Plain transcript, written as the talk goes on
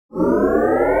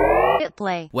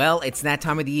play. Well, it's that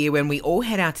time of the year when we all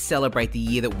head out to celebrate the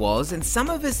year that was, and some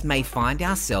of us may find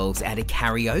ourselves at a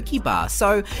karaoke bar.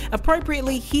 So,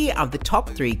 appropriately, here are the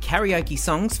top 3 karaoke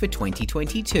songs for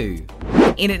 2022.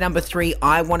 In at number 3,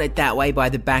 I Want It That Way by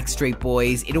the Backstreet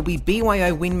Boys. It'll be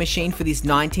BYO Wind Machine for this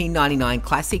 1999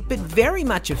 classic, but very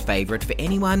much a favourite for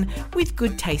anyone with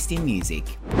good taste in music.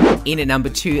 In at number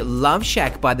 2, Love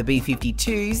Shack by the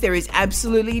B-52s. There is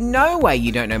absolutely no way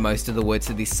you don't know most of the words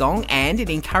to this song, and it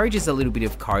encourages a little bit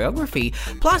of choreography.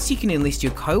 Plus, you can enlist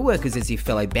your co-workers as your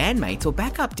fellow bandmates or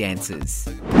backup dancers.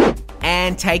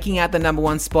 And taking out the number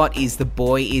 1 spot is The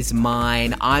Boy Is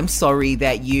Mine. I'm sorry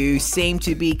that you seem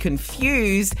to be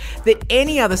confused that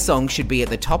any other song should be at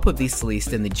the top of this list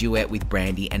than the duet with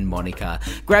Brandy and Monica.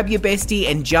 Grab your bestie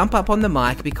and jump up on the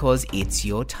mic because it's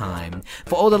your time.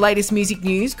 For all the latest music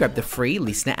news, grab the free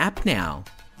Listener app now.